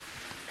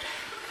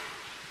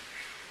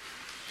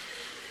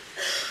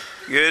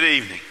Good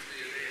evening.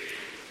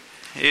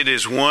 It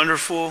is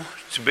wonderful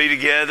to be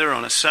together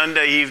on a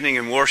Sunday evening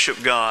and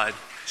worship God.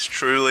 It's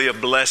truly a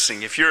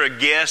blessing. If you're a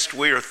guest,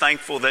 we are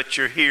thankful that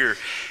you're here.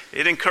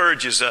 It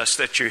encourages us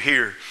that you're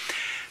here.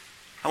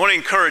 I want to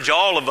encourage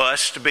all of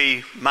us to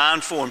be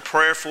mindful and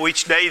prayerful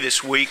each day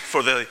this week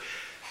for the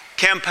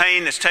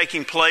campaign that's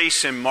taking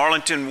place in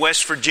Marlinton,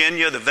 West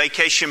Virginia, the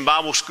Vacation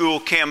Bible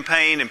School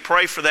campaign, and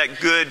pray for that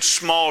good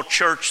small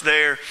church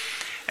there.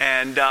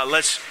 And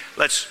let's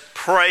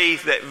pray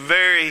that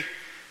very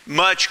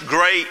much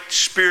great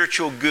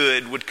spiritual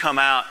good would come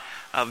out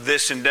of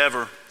this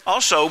endeavor.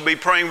 Also, be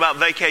praying about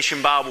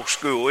Vacation Bible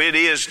School. It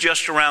is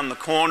just around the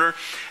corner,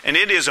 and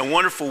it is a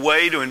wonderful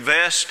way to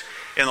invest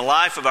in the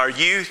life of our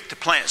youth, to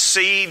plant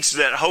seeds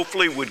that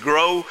hopefully would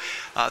grow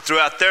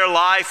throughout their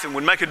life and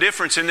would make a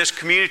difference in this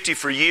community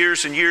for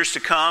years and years to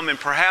come, and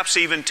perhaps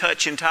even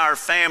touch entire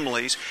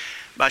families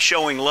by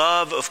showing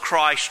love of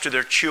Christ to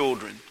their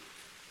children.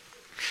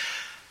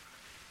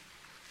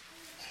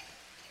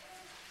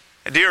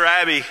 A Dear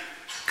Abby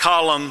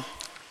column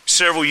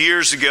several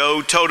years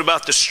ago told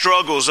about the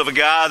struggles of a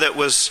guy that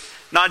was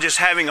not just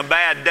having a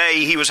bad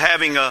day, he was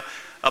having a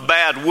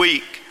bad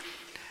week.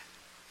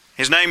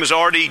 His name is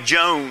R.D.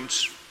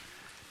 Jones,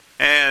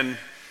 and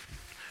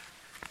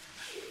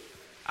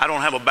I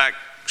don't have a back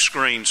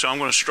screen, so I'm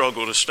going to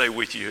struggle to stay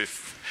with you.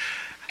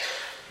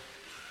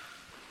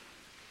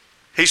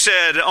 He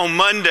said on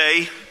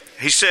Monday,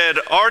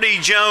 R.D.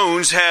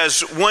 Jones has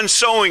one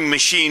sewing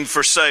machine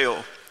for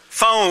sale.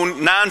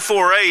 Phone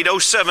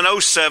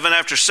 948-0707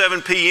 after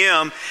 7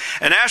 p.m.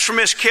 and ask for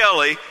Miss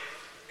Kelly,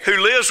 who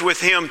lives with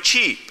him,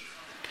 cheap.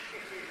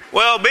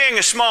 Well, being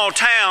a small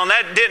town,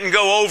 that didn't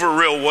go over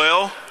real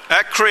well.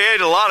 That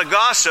created a lot of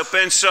gossip,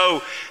 and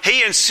so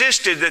he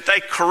insisted that they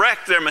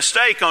correct their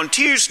mistake on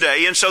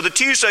Tuesday, and so the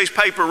Tuesday's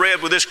paper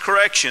read with this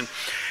correction.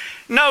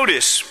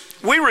 Notice,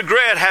 we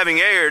regret having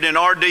aired in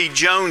R.D.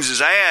 Jones's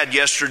ad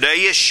yesterday.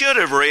 It should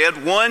have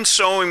read, one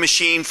sewing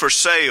machine for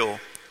sale,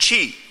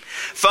 cheap.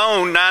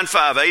 Phone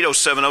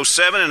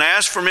 958-0707 and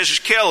ask for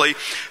Mrs. Kelly,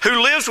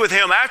 who lives with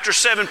him after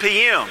 7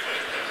 p.m.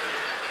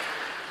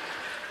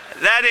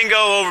 That didn't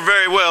go over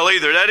very well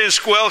either. That didn't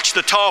squelch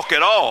the talk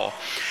at all.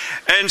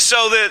 And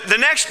so the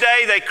next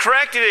day they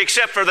corrected it,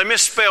 except for they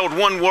misspelled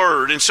one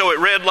word, and so it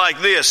read like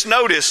this.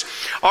 Notice,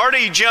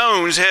 R.D.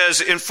 Jones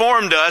has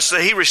informed us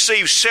that he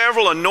received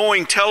several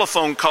annoying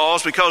telephone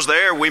calls because of the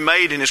error we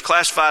made in his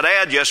classified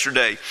ad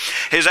yesterday.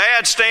 His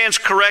ad stands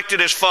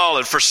corrected as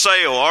followed. For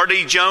sale,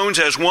 R.D. Jones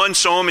has one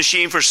sewing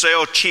machine for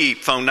sale, cheap.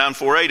 Phone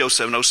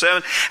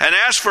 948-0707 and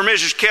ask for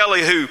Mrs.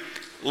 Kelly, who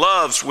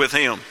loves with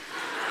him.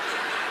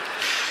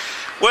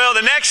 Well,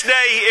 the next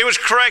day it was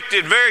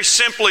corrected very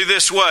simply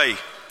this way.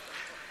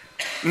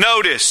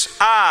 Notice,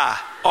 I,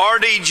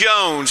 R.D.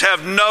 Jones,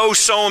 have no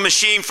sewing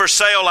machine for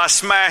sale. I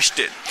smashed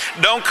it.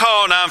 Don't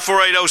call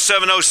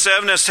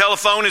 948-0707. This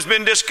telephone has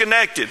been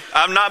disconnected.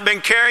 I've not been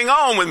carrying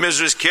on with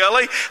Mrs.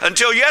 Kelly.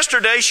 Until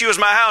yesterday, she was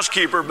my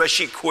housekeeper, but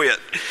she quit.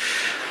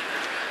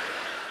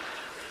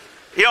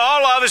 You know,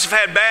 all of us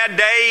have had bad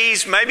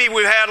days. Maybe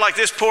we've had, like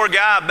this poor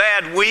guy, a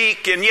bad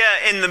week. And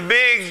yet, in the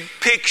big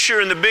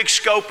picture, in the big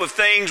scope of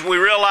things, we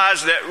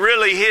realize that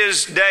really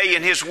his day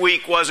and his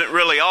week wasn't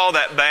really all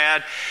that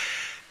bad.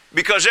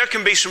 Because there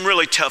can be some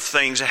really tough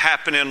things that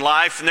happen in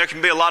life, and there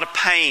can be a lot of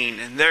pain,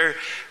 and there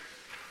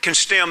can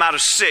stem out of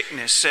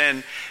sickness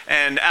and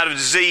out of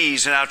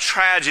disease and out of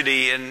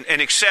tragedy and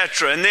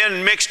etc. And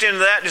then mixed into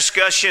that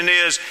discussion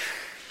is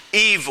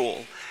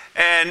evil.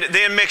 And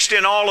then mixed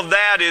in all of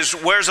that is,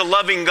 where's a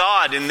loving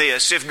God in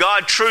this? If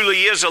God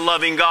truly is a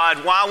loving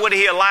God, why would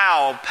He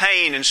allow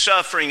pain and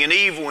suffering and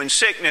evil and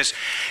sickness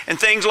and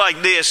things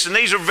like this? And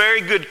these are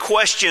very good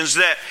questions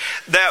that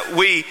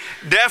we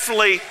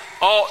definitely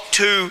ought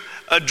to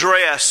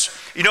address.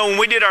 You know, when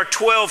we did our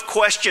 12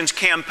 questions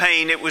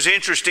campaign, it was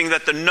interesting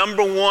that the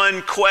number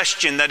one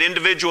question that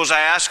individuals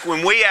ask,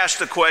 when we asked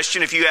the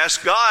question, if you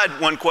ask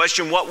God one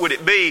question, what would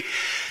it be?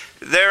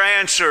 Their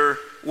answer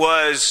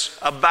was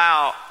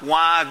about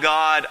why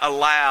God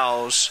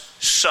allows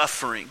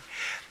suffering.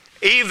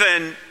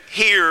 Even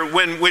here,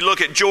 when we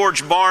look at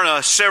George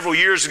Barna several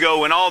years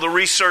ago and all the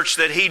research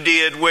that he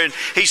did, when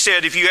he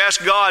said, if you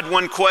ask God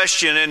one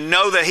question and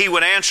know that He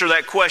would answer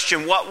that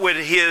question, what would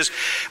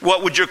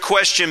your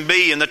question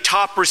be? And the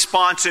top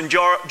response in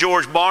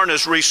George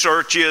Barna's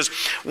research is,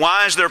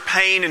 why is there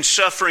pain and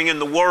suffering in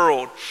the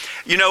world?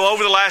 You know,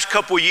 over the last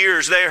couple of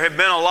years, there have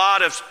been a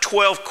lot of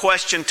 12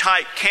 question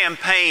type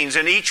campaigns,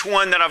 and each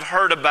one that I've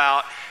heard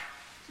about,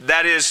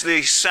 that is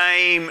the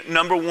same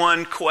number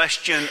one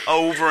question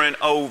over and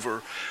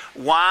over.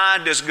 Why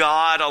does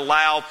God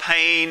allow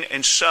pain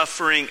and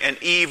suffering and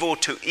evil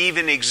to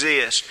even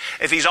exist?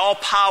 If He's all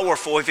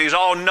powerful, if He's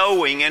all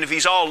knowing, and if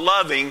He's all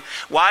loving,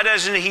 why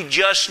doesn't He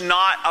just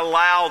not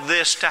allow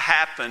this to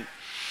happen?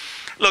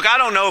 Look, I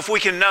don't know if we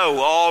can know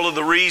all of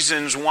the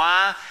reasons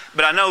why,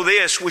 but I know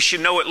this, we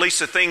should know at least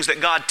the things that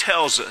God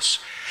tells us.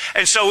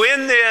 And so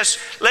in this,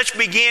 let's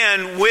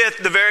begin with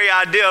the very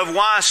idea of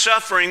why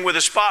suffering, with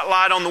a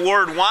spotlight on the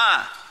word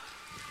why.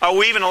 Are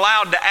we even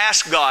allowed to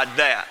ask God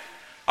that?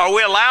 Are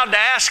we allowed to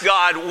ask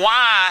God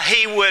why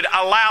He would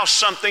allow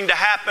something to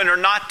happen or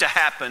not to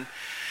happen?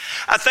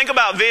 I think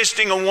about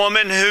visiting a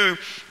woman who,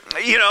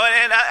 you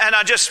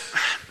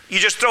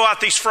just throw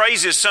out these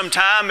phrases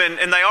sometime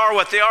and they are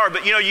what they are,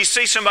 but you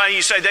see somebody and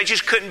you say they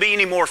just couldn't be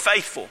any more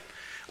faithful.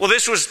 Well,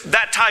 this was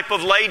that type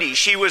of lady.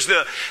 She was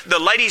the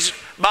ladies'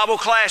 Bible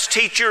class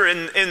teacher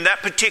in that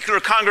particular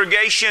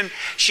congregation.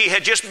 She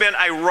had just been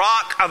a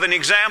rock of an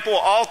example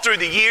all through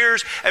the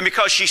years, and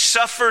because she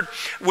suffered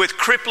with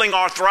crippling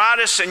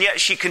arthritis and yet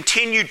she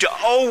continued to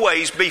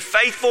always be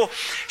faithful,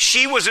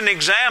 she was an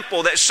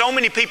example that so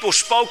many people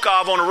spoke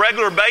of on a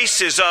regular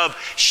basis of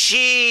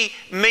she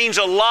means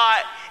a lot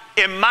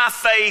in my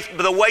faith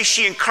by the way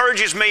she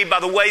encourages me, by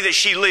the way that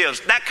she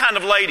lives. That kind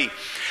of lady.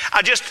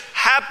 I just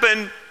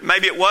happened,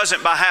 maybe it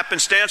wasn't by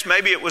happenstance,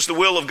 maybe it was the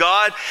will of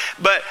God,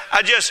 but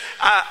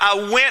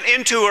I went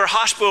into her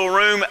hospital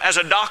room as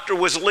a doctor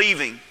was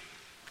leaving.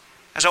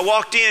 As I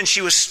walked in,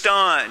 she was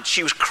stunned.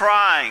 She was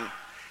crying.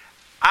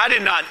 I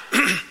did not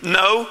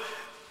know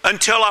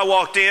until I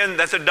walked in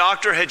that the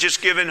doctor had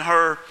just given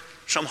her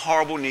some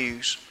horrible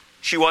news.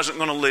 She wasn't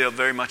going to live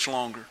very much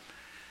longer.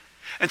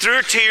 And through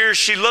her tears,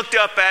 she looked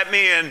up at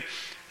me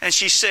and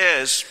she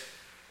says,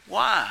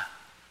 "Why?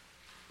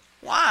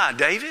 Why,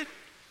 David?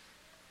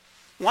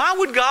 Why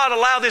would God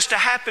allow this to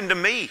happen to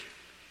me?"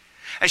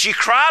 And she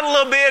cried a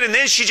little bit, and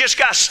then she just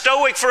got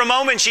stoic for a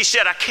moment, and she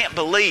said, "I can't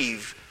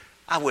believe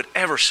I would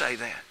ever say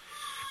that.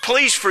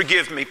 Please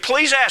forgive me.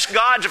 Please ask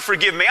God to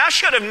forgive me. I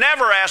should have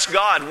never asked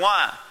God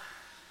why."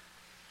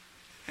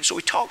 And so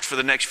we talked for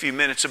the next few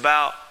minutes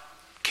about,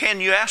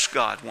 can you ask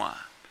God why?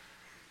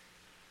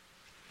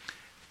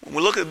 When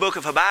we look at the book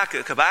of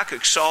Habakkuk,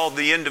 Habakkuk saw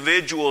the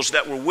individuals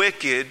that were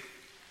wicked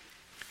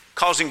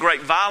causing great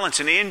violence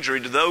and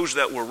injury to those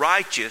that were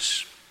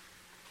righteous.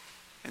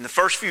 In the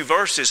first few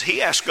verses,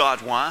 he asked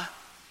God why.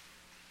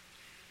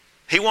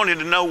 He wanted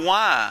to know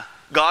why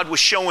God was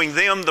showing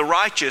them, the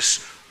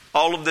righteous,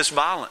 all of this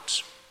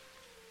violence.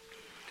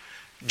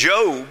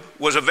 Job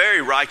was a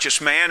very righteous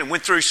man and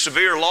went through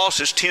severe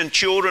losses, 10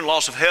 children,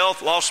 loss of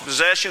health, loss of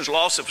possessions,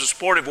 loss of a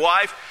supportive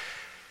wife.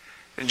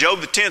 In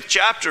Job, the 10th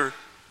chapter,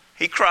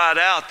 he cried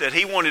out that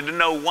he wanted to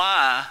know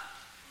why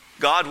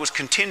God was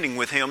contending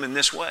with him in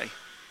this way.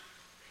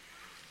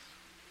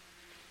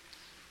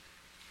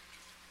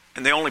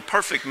 And the only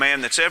perfect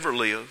man that's ever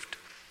lived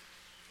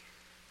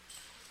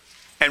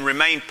and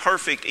remained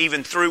perfect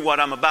even through what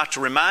I'm about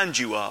to remind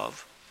you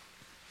of,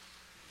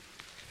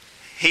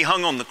 he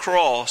hung on the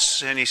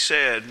cross and he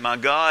said, my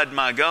God,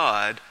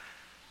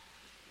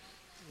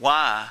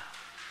 why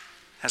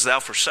hast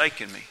thou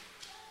forsaken me?"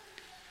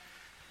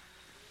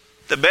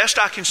 The best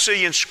I can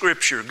see in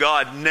Scripture,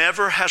 God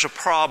never has a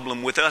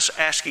problem with us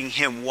asking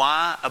Him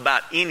why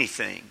about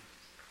anything,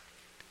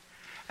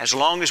 as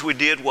long as we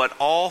did what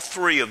all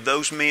three of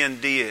those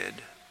men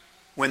did.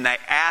 When they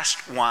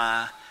asked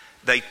why,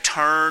 they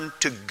turned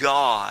to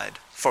God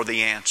for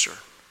the answer.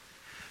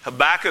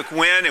 Habakkuk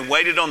went and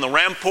waited on the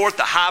rampart,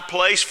 the high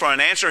place, for an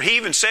answer. He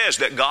even says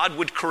that God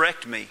would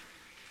correct me.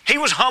 He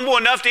was humble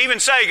enough to even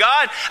say,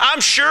 "God,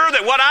 I'm sure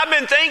that what I've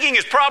been thinking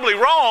is probably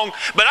wrong,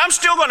 but I'm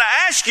still going to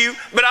ask you,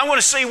 but I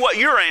want to see what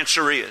your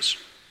answer is."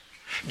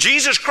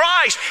 Jesus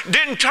Christ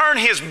didn't turn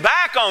His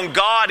back on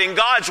God and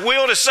God's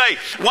will to say,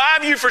 "Why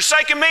have you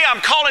forsaken me?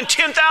 I'm calling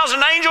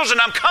 10,000 angels and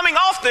I'm coming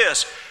off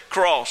this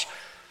cross."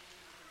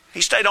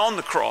 He stayed on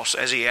the cross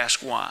as He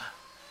asked why.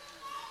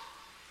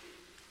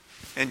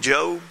 And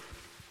Job,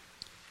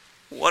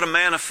 what a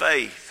man of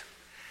faith.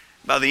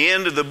 By the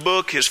end of the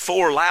book, his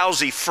 4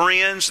 lousy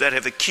friends that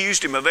have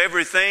accused him of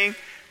everything,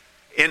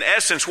 in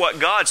essence, what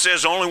God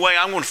says, the only way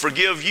I'm going to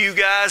forgive you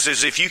guys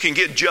is if you can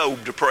get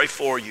Job to pray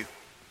for you.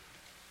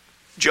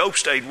 Job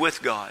stayed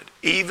with God,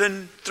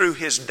 even through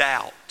his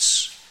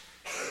doubts.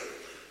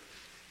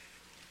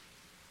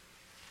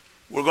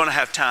 We're going to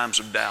have times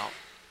of doubt.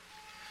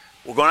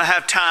 We're going to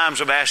have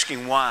times of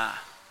asking why.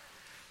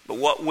 But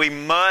what we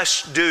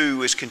must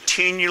do is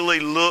continually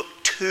look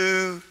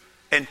to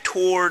and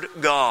toward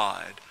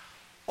God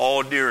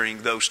all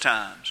during those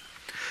times.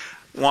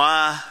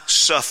 Why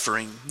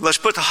suffering? Let's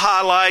put the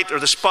highlight or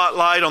the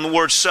spotlight on the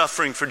word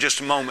suffering for just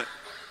a moment.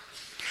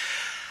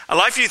 I'd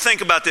like for you to think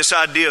about this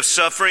idea of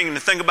suffering and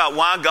to think about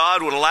why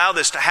God would allow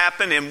this to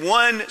happen. In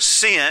one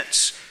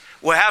sense,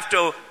 we have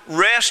to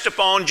rest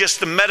upon just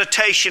the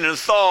meditation and the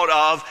thought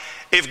of,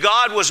 if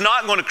God was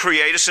not going to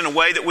create us in a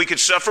way that we could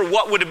suffer,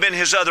 what would have been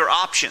His other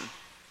option?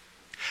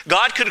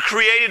 God could have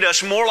created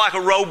us more like a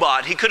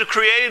robot. He could have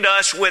created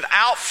us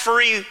without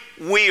free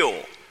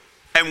will,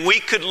 and we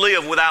could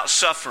live without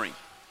suffering.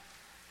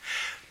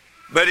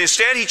 But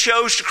instead, He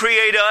chose to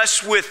create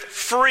us with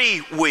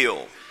free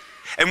will.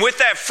 And with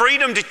that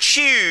freedom to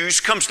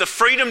choose comes the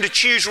freedom to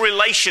choose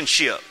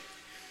relationship.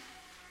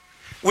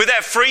 With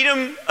that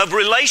freedom of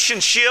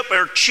relationship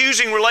or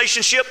choosing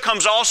relationship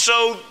comes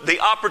also the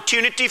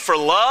opportunity for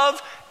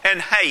love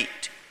and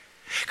hate.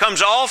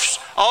 Comes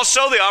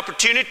also the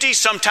opportunity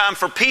sometime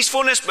for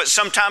peacefulness, but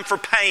sometime for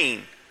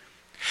pain.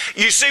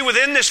 You see,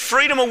 within this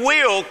freedom of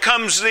will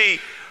comes the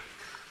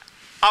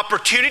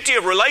opportunity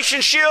of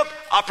relationship,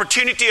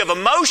 opportunity of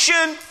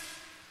emotion,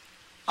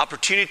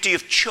 opportunity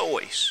of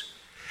choice.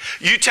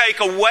 You take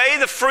away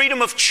the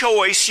freedom of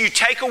choice, you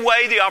take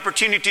away the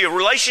opportunity of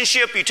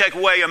relationship, you take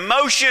away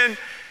emotion,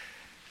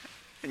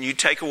 and you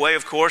take away,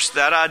 of course,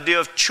 that idea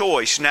of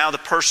choice. Now the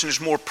person is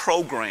more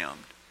programmed.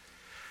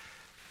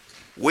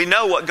 We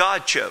know what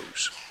God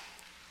chose.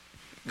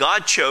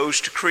 God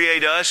chose to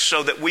create us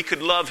so that we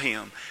could love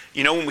Him.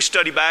 You know, when we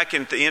study back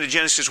at the end of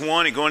Genesis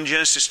 1 and go into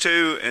Genesis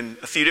 2, and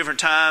a few different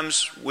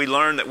times we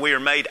learn that we are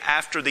made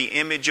after the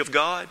image of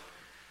God.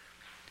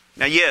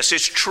 Now, yes,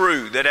 it's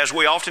true that as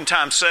we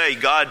oftentimes say,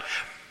 God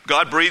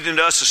breathed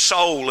into us a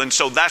soul, and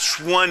so that's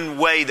one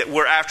way that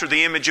we're after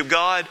the image of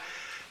God.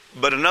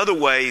 But another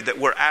way that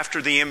we're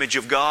after the image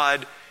of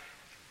God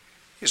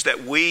is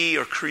that we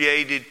are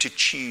created to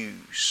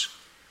choose.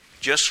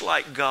 Just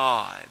like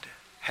God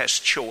has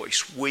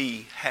choice,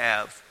 we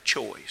have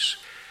choice.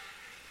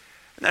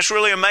 And that's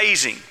really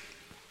amazing.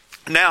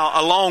 Now,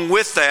 along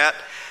with that,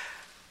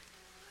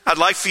 I'd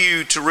like for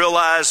you to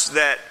realize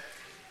that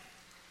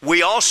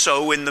we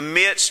also, in the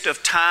midst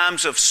of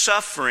times of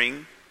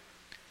suffering,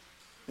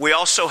 we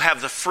also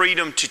have the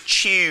freedom to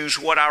choose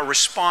what our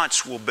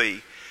response will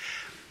be.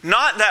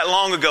 Not that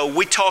long ago,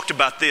 we talked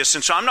about this,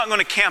 and so I'm not going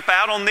to camp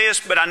out on this,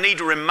 but I need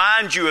to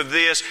remind you of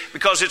this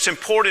because it's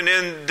important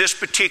in this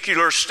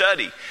particular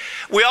study.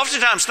 We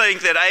oftentimes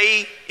think that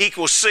A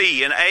equals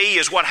C, and A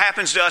is what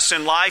happens to us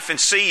in life, and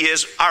C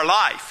is our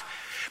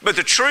life. But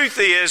the truth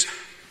is,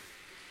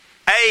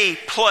 A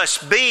plus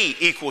B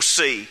equals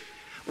C.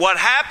 What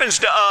happens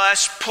to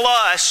us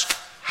plus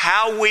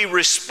how we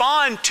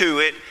respond to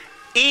it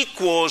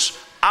equals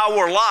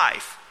our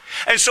life.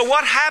 And so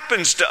what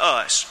happens to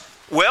us?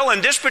 Well,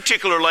 in this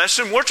particular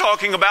lesson, we're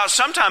talking about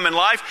sometime in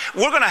life,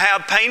 we're going to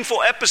have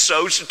painful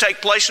episodes to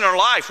take place in our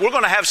life. We're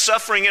going to have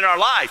suffering in our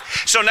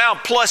life. So now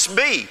plus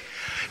B.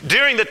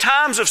 During the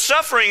times of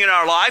suffering in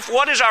our life,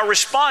 what is our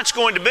response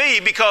going to be?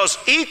 Because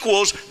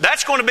equals,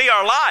 that's going to be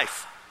our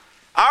life.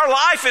 Our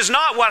life is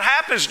not what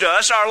happens to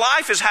us. Our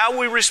life is how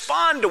we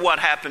respond to what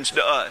happens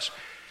to us.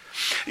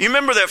 You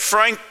remember that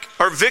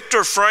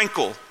Viktor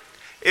Frankl,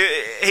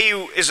 he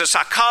is a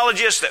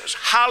psychologist that was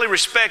highly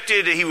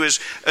respected. He was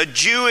a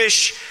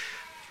Jewish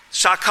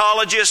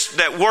psychologist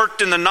that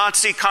worked in the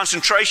Nazi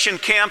concentration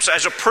camps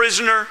as a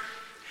prisoner.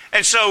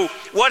 And so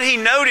what he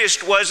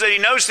noticed was that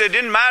it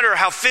didn't matter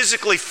how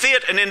physically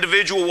fit an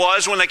individual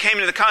was when they came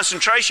into the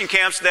concentration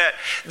camps that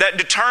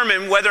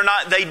determined whether or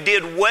not they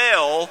did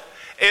well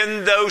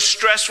in those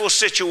stressful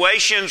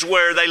situations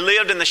where they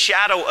lived in the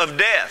shadow of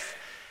death.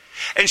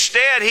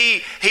 Instead,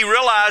 he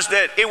realized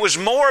that it was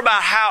more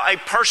about how a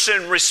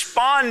person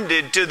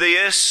responded to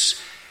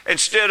this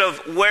instead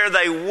of where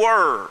they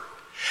were.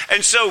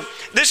 And so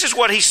this is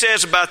what he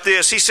says about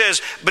this. He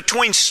says,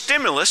 between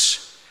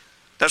stimulus,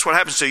 that's what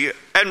happens to you,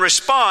 and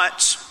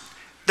response,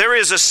 there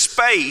is a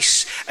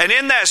space. And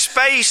in that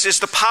space is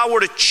the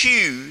power to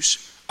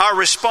choose our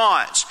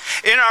response.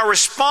 In our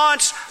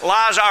response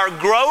lies our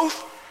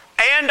growth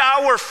and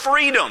our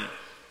freedom.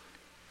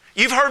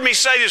 You've heard me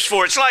say this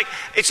before. It's like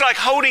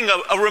holding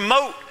a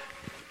remote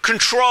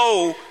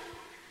control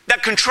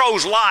that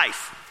controls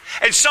life.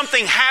 And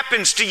something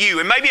happens to you.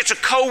 And maybe it's a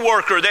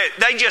coworker that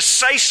they just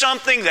say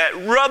something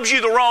that rubs you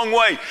the wrong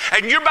way.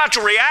 And you're about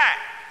to react.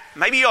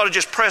 Maybe you ought to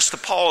just press the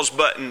pause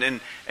button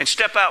and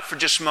step out for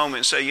just a moment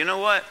and say, you know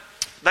what?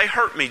 They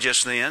hurt me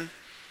just then.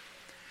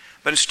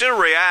 But instead of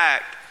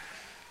react,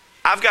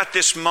 I've got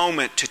this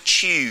moment to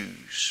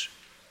choose.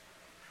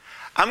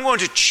 I'm going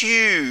to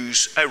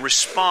choose a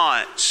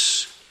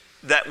response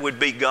that would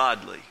be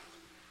godly.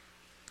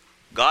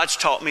 God's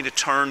taught me to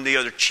turn the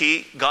other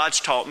cheek. God's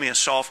taught me a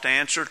soft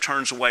answer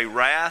turns away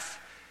wrath.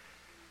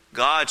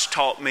 God's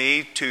taught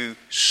me to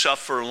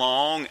suffer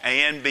long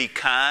and be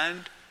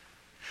kind.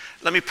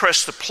 Let me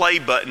press the play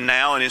button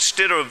now, and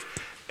instead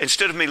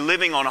of me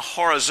living on a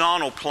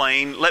horizontal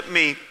plane, let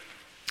me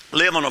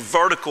live on a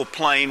vertical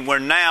plane where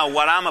now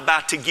what I'm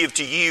about to give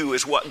to you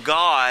is what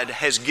God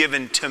has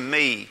given to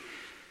me.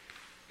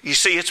 You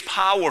see, it's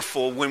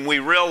powerful when we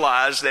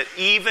realize that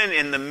even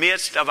in the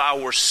midst of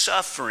our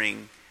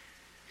suffering,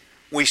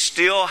 we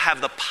still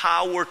have the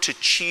power to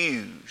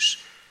choose.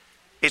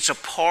 It's a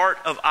part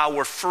of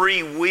our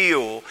free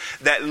will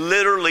that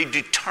literally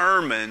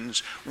determines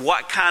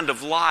what kind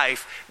of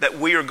life that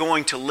we are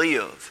going to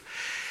live.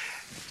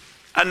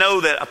 I know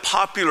that a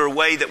popular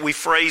way that we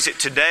phrase it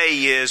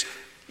today is,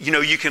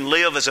 you can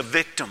live as a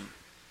victim.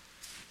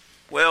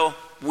 Well,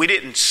 we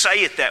didn't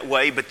say it that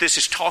way, but this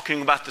is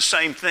talking about the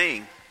same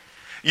thing.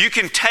 You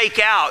can take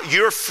out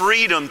your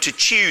freedom to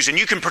choose, and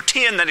you can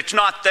pretend that it's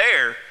not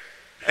there,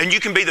 and you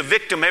can be the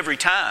victim every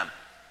time.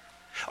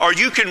 Or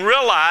you can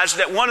realize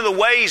that one of the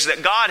ways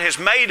that God has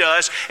made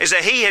us is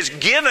that He has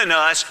given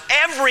us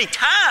every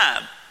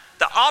time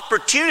the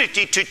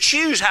opportunity to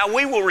choose how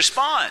we will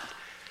respond.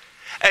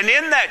 And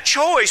in that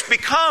choice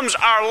becomes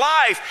our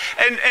life.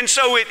 And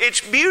so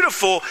it's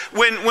beautiful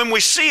when we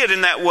see it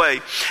in that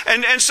way.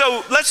 And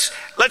so let's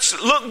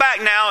look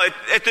back now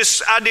at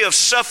this idea of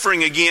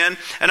suffering again.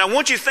 And I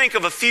want you to think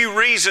of a few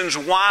reasons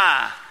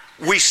why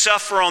we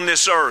suffer on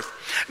this earth?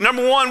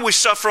 Number one, we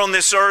suffer on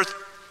this earth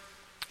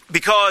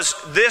because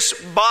this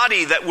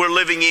body that we're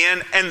living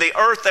in and the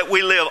earth that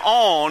we live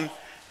on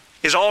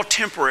is all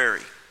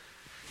temporary.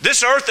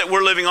 This earth that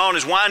we're living on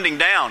is winding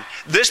down.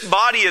 This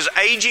body is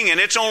aging and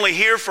it's only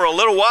here for a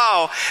little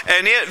while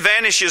and it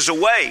vanishes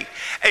away.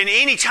 And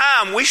any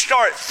time we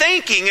start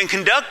thinking and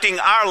conducting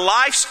our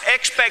life's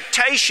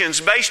expectations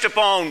based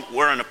upon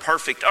we're in a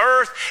perfect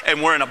earth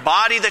and we're in a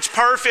body that's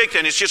perfect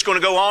and it's just going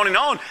to go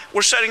on,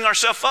 we're setting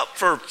ourselves up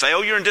for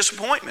failure and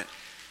disappointment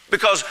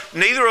because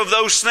neither of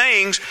those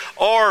things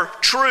are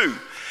true.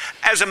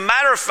 As a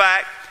matter of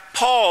fact,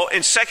 Paul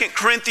in 2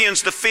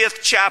 Corinthians the 5th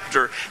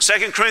chapter,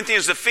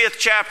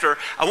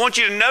 I want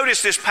you to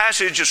notice this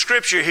passage of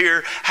Scripture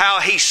here, how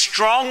he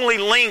strongly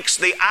links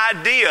the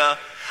idea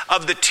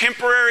of the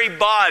temporary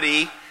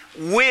body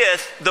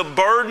with the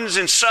burdens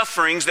and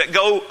sufferings that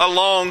go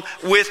along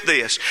with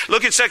this.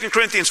 Look at 2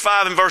 Corinthians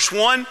 5 and verse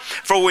 1.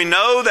 For we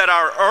know that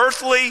our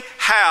earthly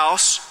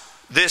house,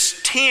 this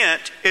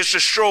tent, is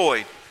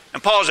destroyed.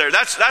 And pause there.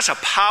 That's a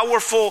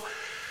powerful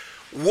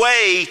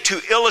way to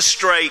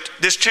illustrate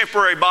this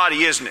temporary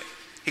body, isn't it?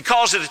 He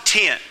calls it a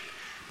tent.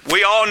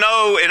 We all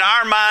know in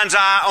our mind's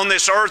eye on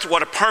this earth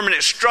what a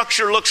permanent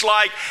structure looks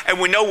like, and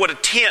we know what a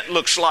tent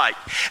looks like.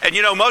 And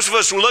most of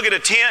us will look at a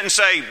tent and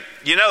say,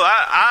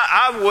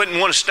 I wouldn't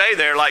want to stay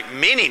there like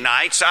many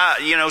nights.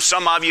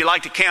 Some of you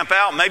like to camp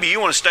out. Maybe you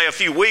want to stay a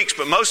few weeks,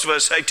 but most of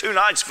us say 2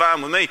 nights is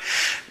fine with me.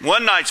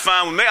 1 night's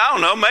fine with me. I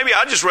don't know. Maybe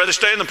I'd just rather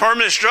stay in the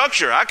permanent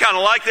structure. I kind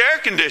of like the air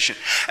condition.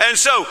 And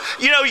so,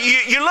 you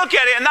look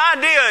at it, and the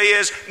idea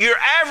is your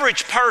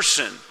average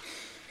person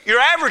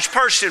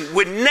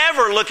would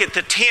never look at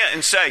the tent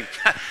and say,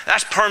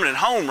 that's permanent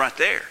home right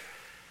there.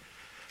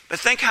 But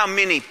think how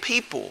many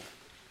people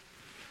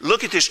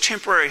look at this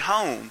temporary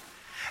home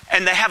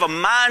and they have a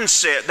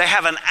mindset, they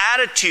have an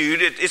attitude,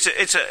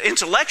 it's an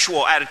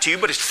intellectual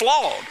attitude, but it's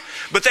flawed.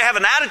 But they have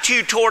an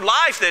attitude toward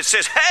life that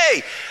says,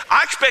 hey,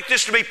 I expect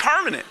this to be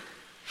permanent.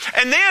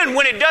 And then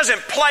when it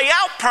doesn't play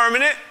out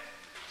permanent,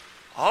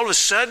 all of a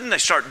sudden they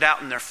start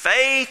doubting their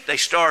faith, they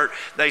start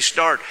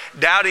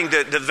doubting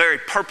the very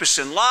purpose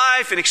in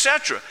life, and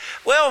etc.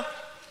 Well,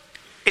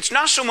 it's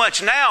not so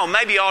much now,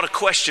 maybe you ought to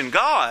question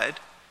God.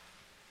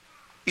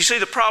 You see,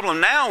 the problem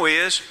now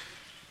is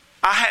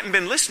I hadn't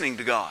been listening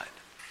to God.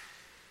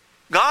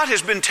 God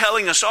has been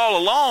telling us all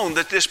along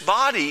that this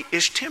body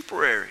is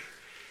temporary.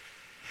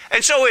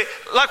 And so,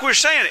 like we were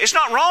saying, it's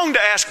not wrong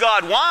to ask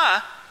God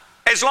why,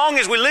 as long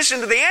as we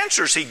listen to the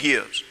answers He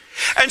gives.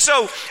 And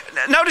so,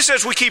 notice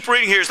as we keep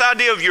reading here, it's the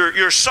idea of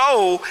your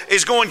soul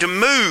is going to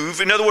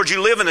move. In other words,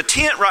 you live in a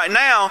tent right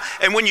now,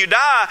 and when you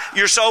die,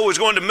 your soul is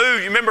going to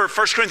move. You remember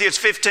 1 Corinthians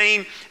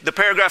 15, the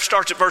paragraph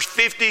starts at verse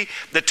 50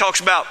 that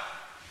talks about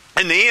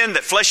in the end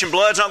that flesh and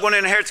blood's not going to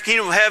inherit the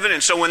kingdom of heaven.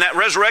 And so when that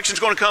resurrection is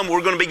going to come,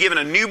 we're going to be given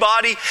a new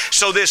body.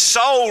 So this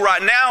soul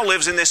right now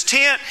lives in this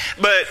tent,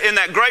 but in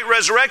that great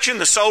resurrection,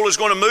 the soul is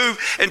going to move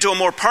into a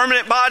more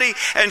permanent body.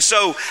 And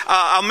so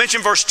I'll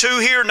mention verse 2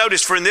 here.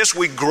 Notice, for in this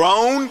we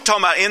groan.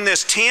 Talking about in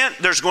this tent,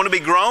 there's going to be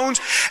groans.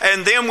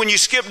 And then when you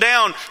skip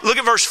down, look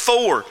at verse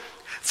 4.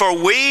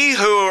 For we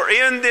who are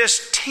in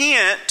this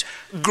tent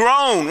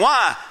groan.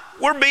 Why?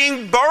 We're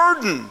being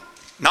burdened.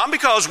 Not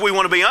because we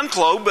want to be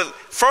unclothed, but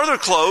further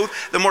clothed,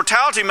 the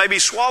mortality may be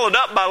swallowed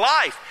up by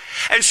life.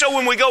 And so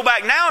when we go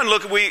back now and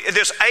look at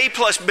this A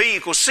plus B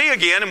equals C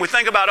again, and we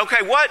think about,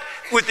 okay, what,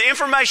 with the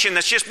information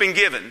that's just been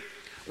given,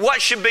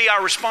 what should be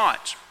our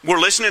response?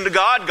 We're listening to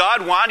God.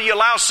 God, why do you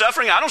allow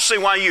suffering? I don't see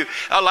why you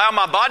allow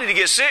my body to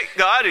get sick,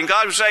 God. And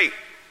God would say,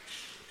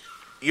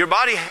 your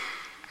body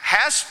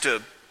has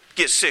to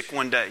get sick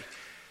one day.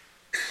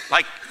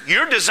 Like,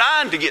 you're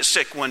designed to get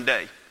sick one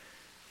day.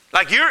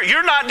 Like,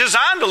 you're not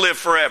designed to live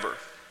forever.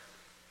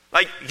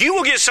 Like, you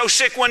will get so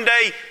sick one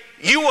day,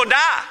 you will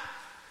die.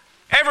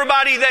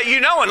 Everybody that you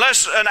know,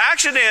 unless an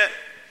accident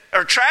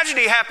or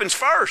tragedy happens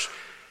first.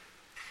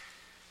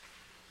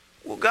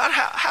 Well, God,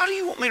 how do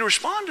you want me to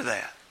respond to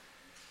that?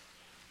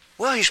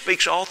 Well, He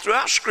speaks all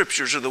throughout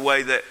Scriptures of the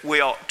way that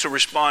we ought to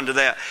respond to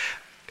that.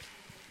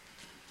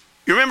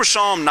 You remember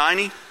Psalm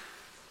 90?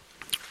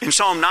 In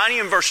Psalm 90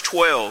 and verse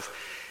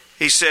 12,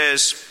 he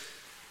says,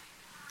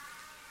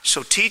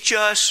 so teach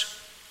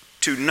us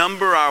to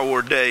number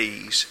our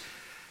days,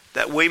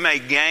 that we may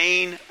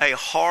gain a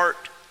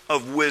heart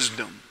of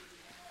wisdom.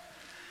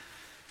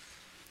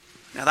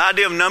 Now, the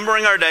idea of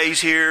numbering our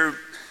days here,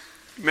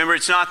 remember,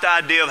 it's not the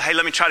idea of, hey,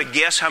 let me try to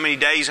guess how many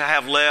days I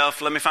have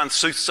left. Let me find a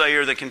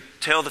soothsayer that can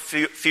tell the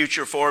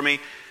future for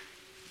me.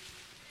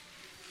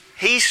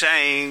 He's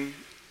saying,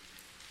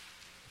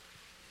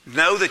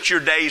 know that your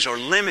days are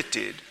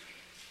limited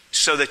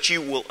so that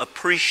you will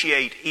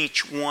appreciate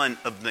each one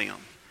of them.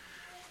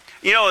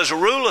 As a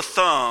rule of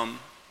thumb,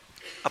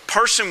 a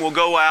person will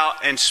go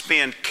out and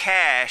spend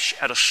cash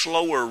at a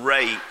slower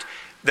rate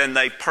than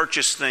they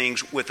purchase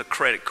things with a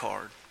credit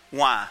card.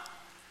 Why?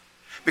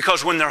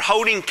 Because when they're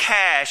holding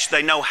cash,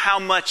 they know how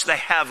much they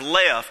have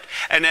left.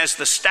 And as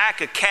the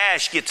stack of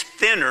cash gets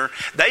thinner,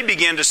 they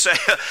begin to say,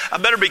 I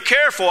better be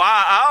careful.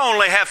 I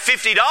only have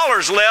 $50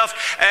 left,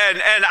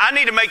 and I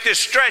need to make this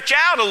stretch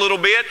out a little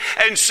bit.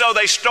 And so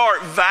they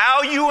start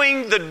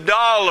valuing the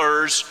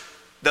dollars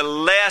the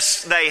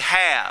less they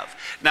have.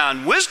 Now,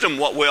 in wisdom,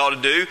 what we ought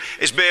to do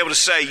is be able to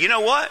say, you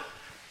know what?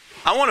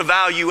 I want to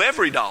value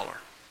every dollar.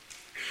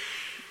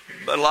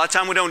 But a lot of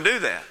time we don't do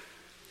that.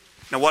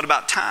 Now, what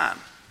about time?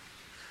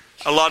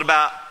 A lot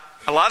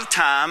of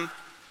time,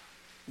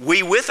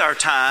 with our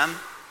time,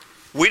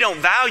 we don't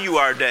value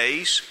our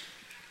days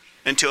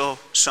until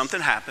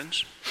something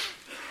happens.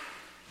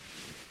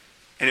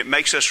 And it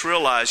makes us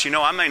realize,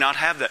 I may not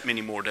have that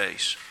many more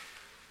days.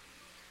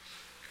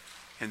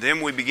 And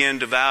then we begin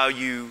to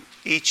value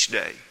each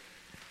day.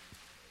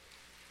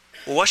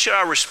 Well, what should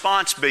our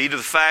response be to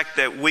the fact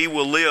that we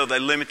will live a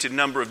limited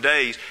number of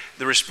days?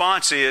 The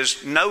response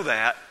is, know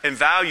that and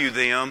value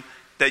them,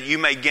 that you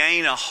may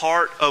gain a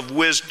heart of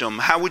wisdom.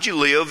 How would you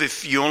live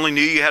if you only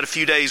knew you had a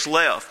few days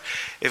left?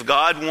 If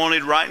God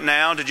wanted right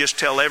now to just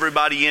tell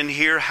everybody in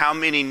here how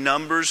many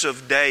numbers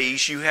of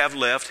days you have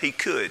left, He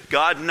could.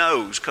 God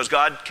knows, because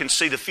God can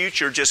see the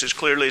future just as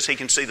clearly as He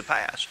can see the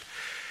past.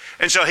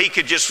 And so He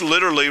could just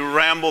literally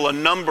ramble a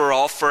number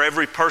off for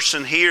every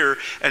person here,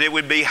 and it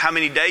would be how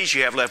many days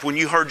you have left. When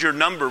you heard your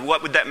number,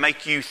 what would that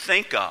make you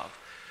think of?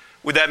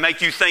 Would that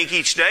make you think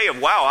each day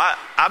of, wow,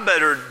 I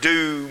better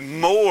do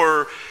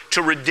more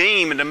to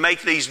redeem and to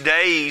make these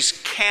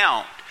days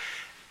count?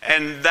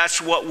 And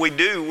that's what we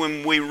do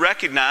when we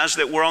recognize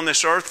that we're on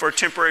this earth for a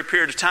temporary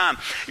period of time.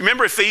 You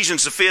remember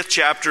Ephesians, the 5th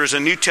chapter, is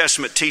a New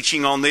Testament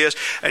teaching on this.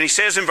 And he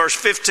says in verse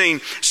 15,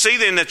 see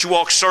then that you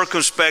walk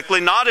circumspectly,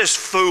 not as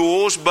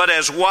fools, but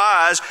as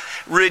wise,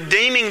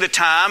 redeeming the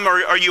time.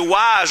 Are you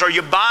wise? Are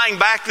you buying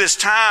back this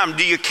time?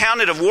 Do you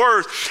count it of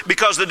worth?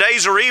 Because the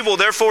days are evil,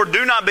 therefore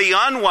do not be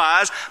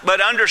unwise,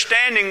 but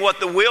understanding what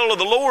the will of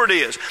the Lord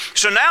is.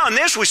 So now in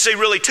this we see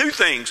really two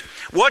things.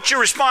 What's your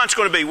response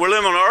going to be? We're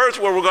living on an earth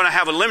where we're going to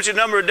have a limited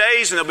number of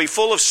days and they'll be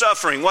full of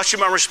suffering. What should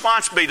my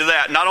response be to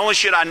that? Not only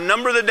should I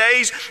number the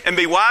days and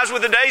be wise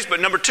with the days, but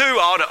number two,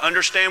 I ought to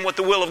understand what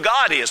the will of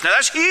God is. Now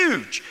that's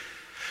huge.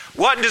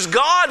 What does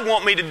God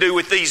want me to do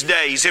with these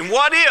days? And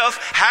what if,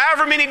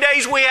 however many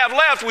days we have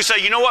left, we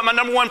say, you know what my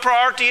number one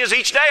priority is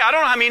each day? I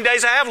don't know how many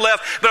days I have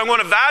left, but I'm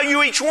going to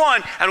value each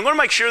one, and I'm going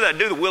to make sure that I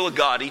do the will of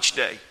God each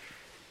day.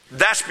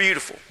 That's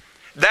beautiful.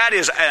 That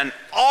is an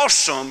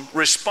awesome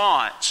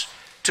response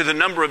to the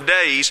number of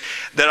days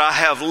that I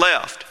have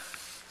left.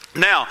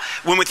 Now,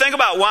 when we think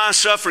about why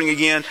suffering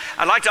again,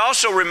 I'd like to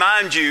also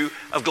remind you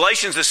of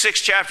Galatians, the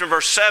 6th chapter,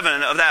 verse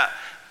 7, of that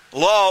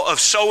law of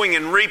sowing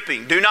and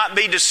reaping. Do not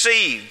be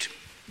deceived.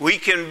 We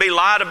can be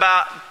lied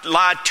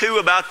to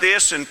about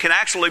this and can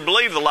actually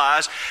believe the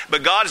lies,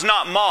 but God is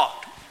not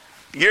mocked.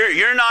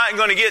 You're not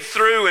going to get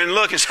through and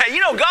look and say,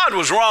 God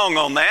was wrong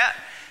on that.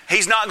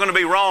 He's not going to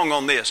be wrong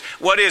on this.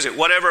 What is it?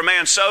 Whatever a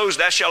man sows,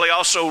 that shall he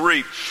also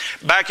reap.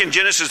 Back in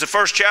Genesis, the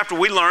 1st chapter,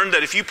 we learned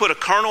that if you put a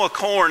kernel of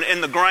corn in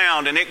the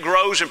ground and it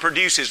grows and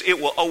produces, it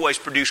will always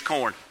produce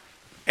corn.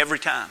 Every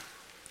time.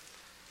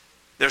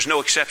 There's no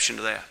exception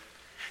to that.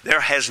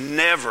 There has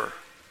never,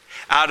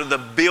 out of the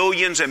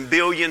billions and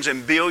billions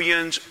and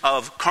billions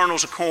of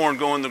kernels of corn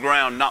going in the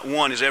ground, not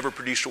one has ever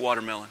produced a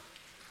watermelon.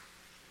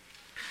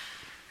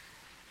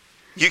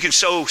 You can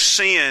sow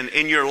sin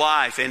in your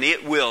life and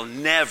it will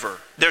never,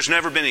 there's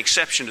never been an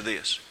exception to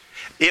this.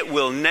 It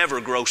will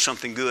never grow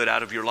something good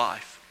out of your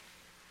life.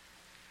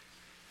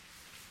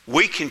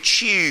 We can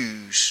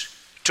choose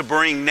to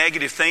bring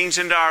negative things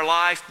into our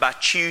life by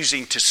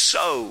choosing to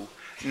sow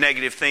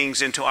negative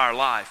things into our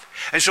life.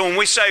 And so when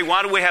we say,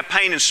 why do we have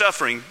pain and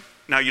suffering?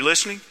 Now, are you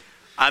listening?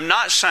 I'm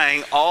not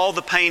saying all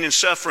the pain and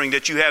suffering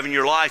that you have in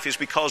your life is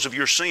because of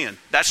your sin.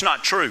 That's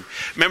not true.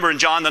 Remember in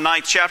John the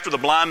 9th chapter, the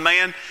blind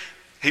man,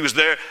 he was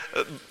there,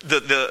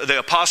 the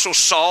apostles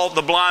saw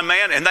the blind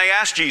man and they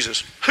asked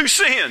Jesus, who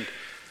sinned?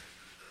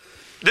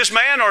 This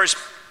man or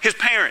his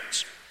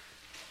parents?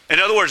 In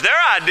other words, their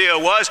idea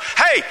was,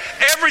 hey,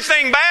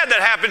 everything bad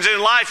that happens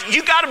in life,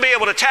 you got to be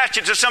able to attach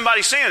it to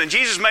somebody's sin. And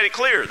Jesus made it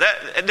clear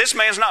that this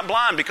man's not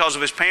blind because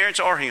of his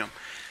parents or him.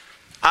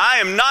 I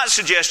am not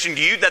suggesting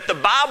to you that the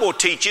Bible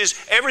teaches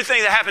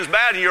everything that happens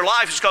bad in your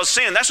life is because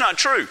of sin. That's not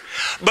true.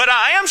 But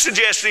I am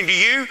suggesting to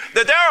you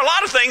that there are a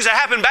lot of things that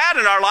happen bad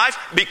in our life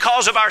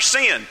because of our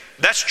sin.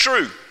 That's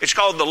true. It's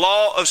called the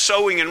law of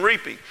sowing and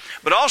reaping.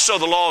 But also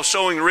the law of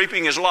sowing and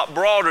reaping is a lot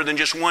broader than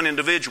just one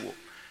individual.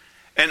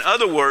 In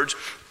other words,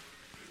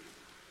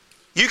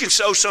 you can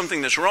sow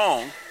something that's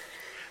wrong,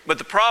 but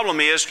the problem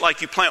is,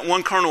 like you plant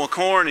one kernel of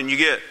corn and you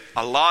get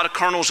a lot of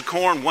kernels of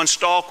corn, one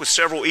stalk with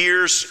several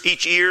ears.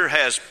 Each ear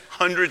has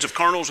hundreds of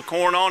kernels of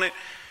corn on it.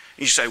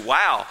 And you say,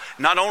 wow,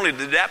 not only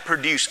did that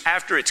produce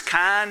after its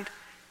kind,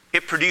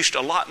 it produced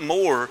a lot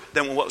more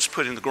than what was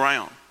put in the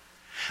ground.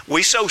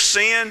 We sow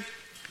sin,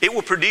 it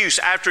will produce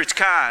after its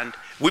kind.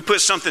 We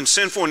put something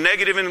sinful and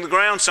negative into the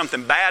ground,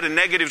 something bad and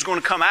negative is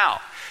going to come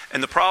out.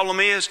 And the problem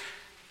is,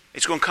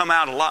 it's going to come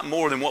out a lot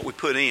more than what we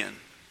put in.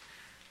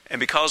 And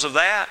because of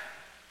that,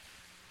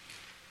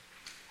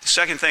 the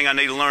second thing I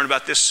need to learn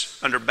about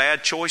this under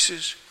bad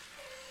choices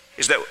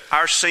is that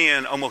our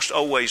sin almost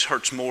always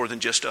hurts more than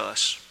just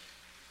us.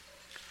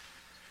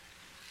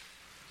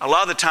 A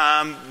lot of the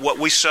time, what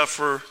we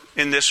suffer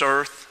in this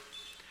earth,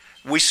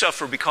 we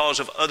suffer because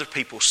of other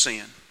people's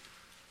sin.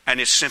 And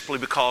it's simply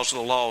because of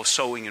the law of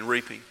sowing and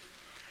reaping.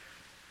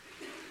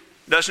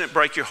 Doesn't it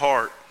break your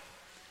heart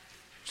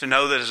to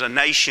know that as a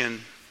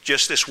nation,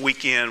 just this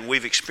weekend,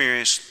 we've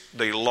experienced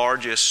the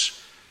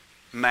largest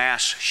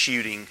mass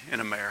shooting in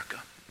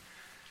America?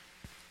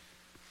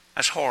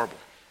 That's horrible.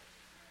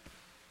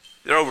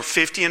 There are over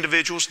 50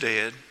 individuals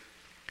dead.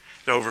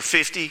 There are over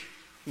 50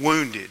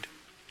 wounded.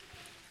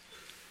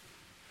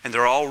 And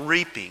they're all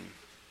reaping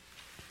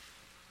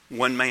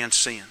one man's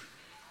sin.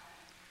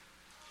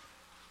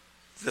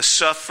 The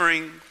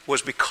suffering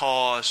was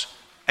because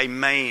a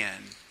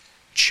man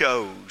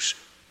chose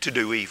to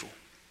do evil.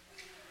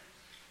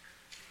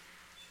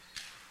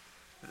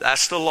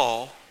 That's the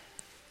law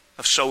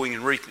of sowing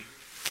and reaping.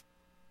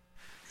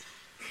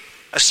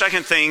 A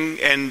second thing,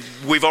 and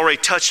we've already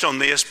touched on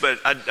this, but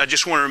I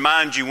just want to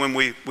remind you when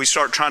we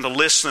start trying to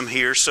list them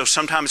here. So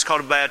sometimes it's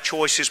called bad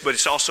choices, but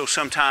it's also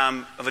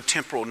sometimes of a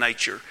temporal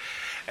nature.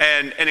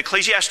 And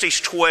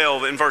Ecclesiastes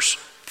 12 in verse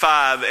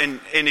 5,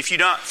 and if you're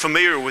not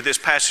familiar with this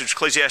passage,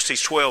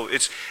 Ecclesiastes 12,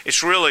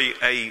 it's really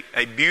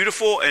a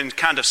beautiful and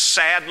kind of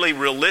sadly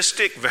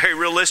realistic, very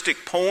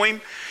realistic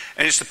poem.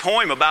 And it's the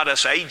poem about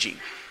us aging.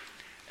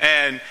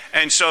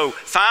 And so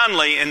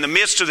finally, in the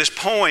midst of this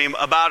poem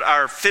about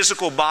our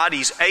physical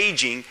bodies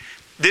aging,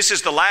 this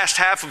is the last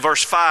half of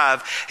verse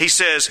 5. He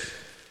says,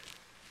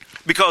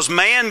 because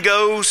man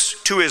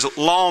goes to his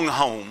long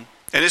home,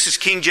 and this is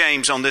King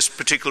James on this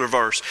particular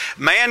verse.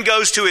 Man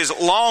goes to his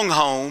long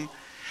home,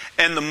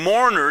 and the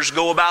mourners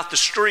go about the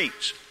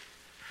streets.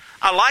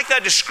 I like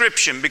that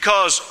description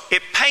because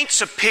it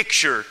paints a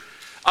picture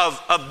of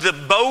the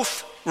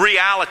both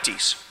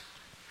realities.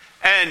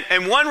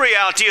 And one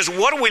reality is,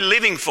 what are we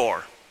living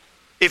for?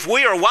 If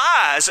we are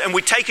wise and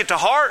we take it to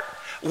heart,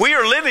 we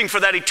are living for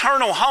that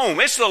eternal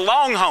home. It's the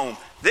long home.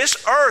 This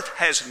earth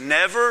has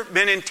never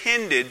been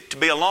intended to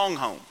be a long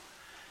home.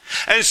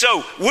 And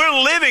so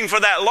we're living for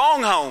that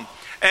long home.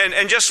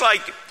 And just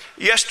like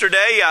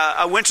yesterday,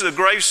 I went to the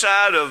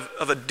graveside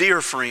of a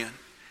dear friend.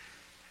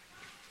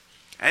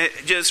 And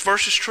this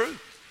verse is true.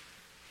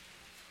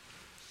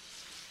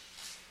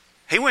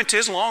 He went to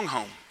his long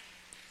home.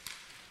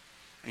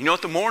 And you know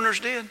what the mourners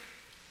did?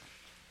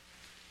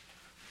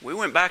 We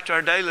went back to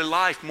our daily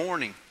life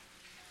mourning.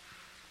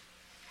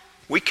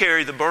 We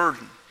carry the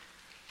burden.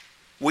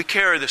 We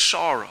carry the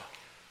sorrow.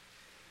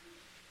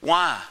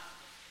 Why?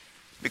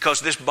 Because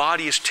this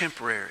body is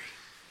temporary.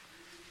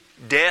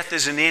 Death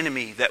is an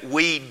enemy that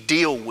we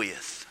deal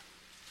with.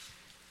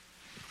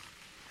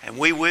 And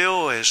we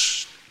will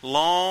as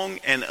long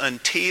and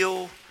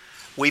until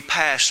we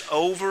pass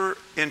over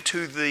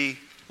into the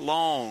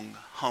long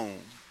home.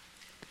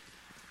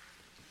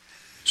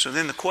 So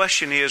then the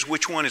question is,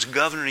 which one is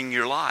governing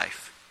your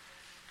life?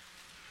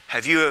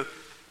 Have you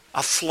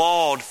a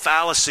flawed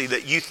fallacy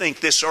that you think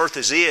this earth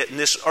is it and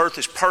this earth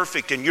is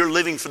perfect and you're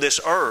living for this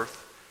earth?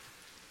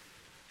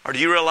 Or do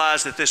you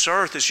realize that this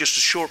earth is just a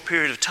short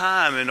period of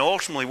time and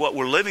ultimately what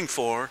we're living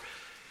for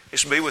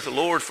is to be with the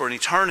Lord for an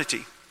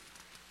eternity?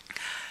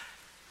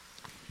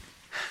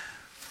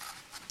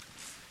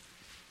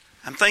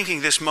 I'm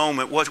thinking this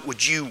moment, what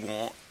would you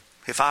want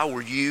if I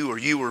were you or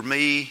you were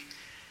me?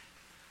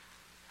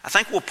 I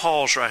think we'll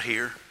pause right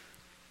here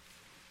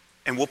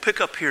and we'll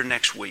pick up here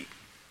next week.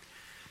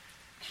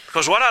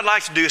 Because what I'd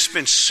like to do is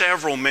spend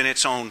several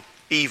minutes on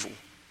evil.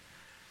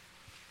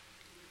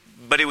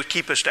 But it would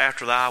keep us to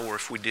after the hour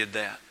if we did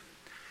that.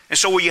 And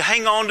so will you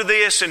hang on to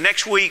this, and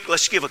next week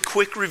let's give a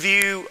quick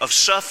review of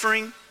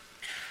suffering.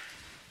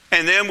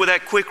 And then with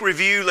that quick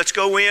review, let's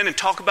go in and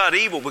talk about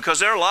evil, because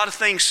there are a lot of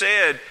things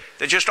said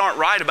that just aren't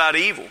right about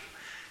evil.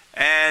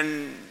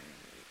 And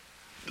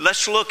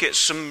let's look at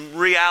some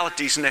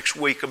realities next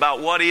week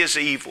about what is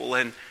evil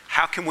and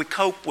how can we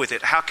cope with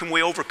it? How can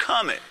we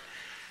overcome it?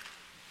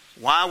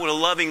 Why would a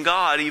loving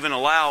God even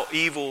allow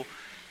evil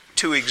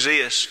to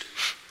exist?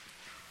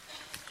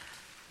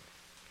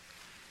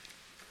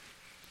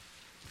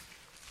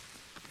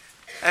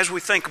 As we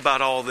think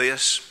about all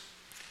this,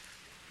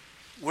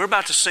 we're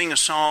about to sing a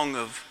song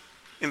of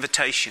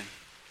invitation.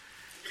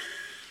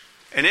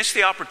 And it's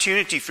the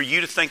opportunity for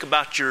you to think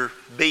about your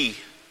B.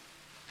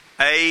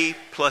 A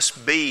plus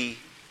B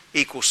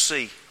equals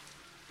C.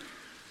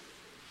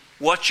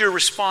 What's your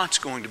response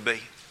going to be?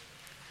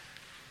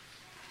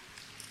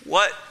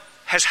 What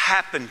has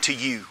happened to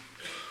you?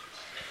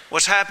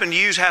 What's happened to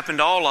you has happened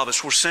to all of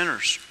us. We're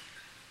sinners.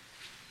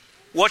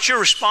 What's your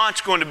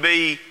response going to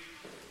be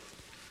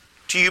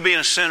to you being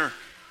a sinner?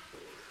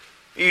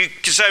 You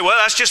can say, well,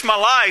 that's just my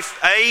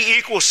life. A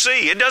equals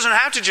C. It doesn't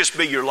have to just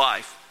be your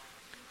life.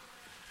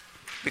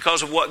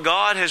 Because of what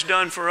God has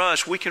done for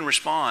us, we can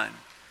respond.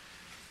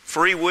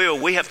 Free will,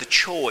 we have the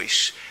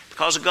choice.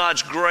 Because of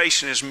God's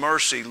grace and His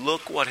mercy,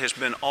 look what has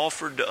been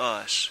offered to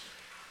us.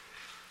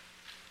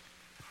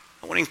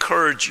 I want to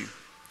encourage you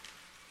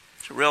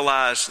to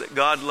realize that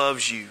God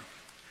loves you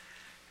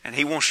and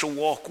He wants to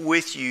walk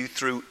with you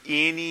through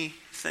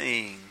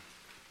anything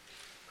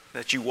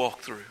that you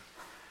walk through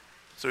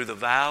the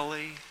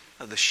valley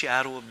of the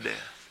shadow of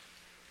death.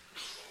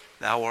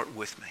 Thou art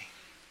with me.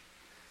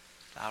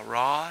 Thy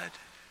rod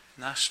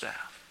and thy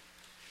staff,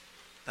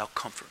 thou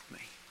comfort me.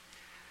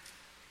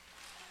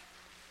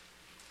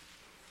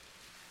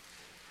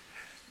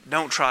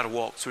 Don't try to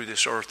walk through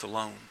this earth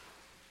alone.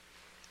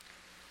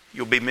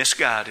 You'll be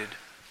misguided,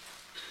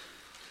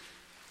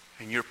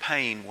 and your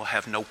pain will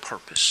have no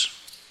purpose.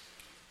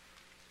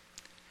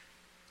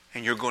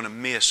 And you're going to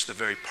miss the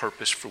very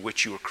purpose for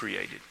which you were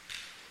created.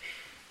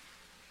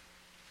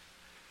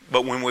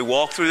 But when we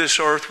walk through this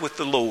earth with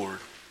the Lord,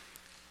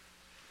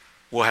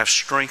 we'll have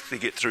strength to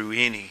get through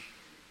any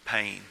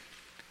pain.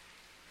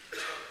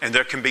 And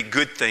there can be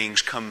good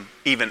things come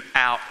even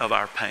out of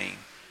our pain.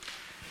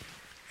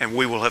 And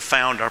we will have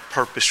found our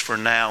purpose for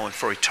now and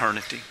for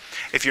eternity.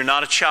 If you're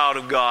not a child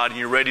of God and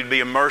you're ready to be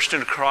immersed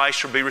into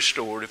Christ or be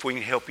restored, if we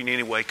can help you in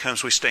any way, come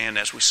as we stand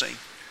as we sing.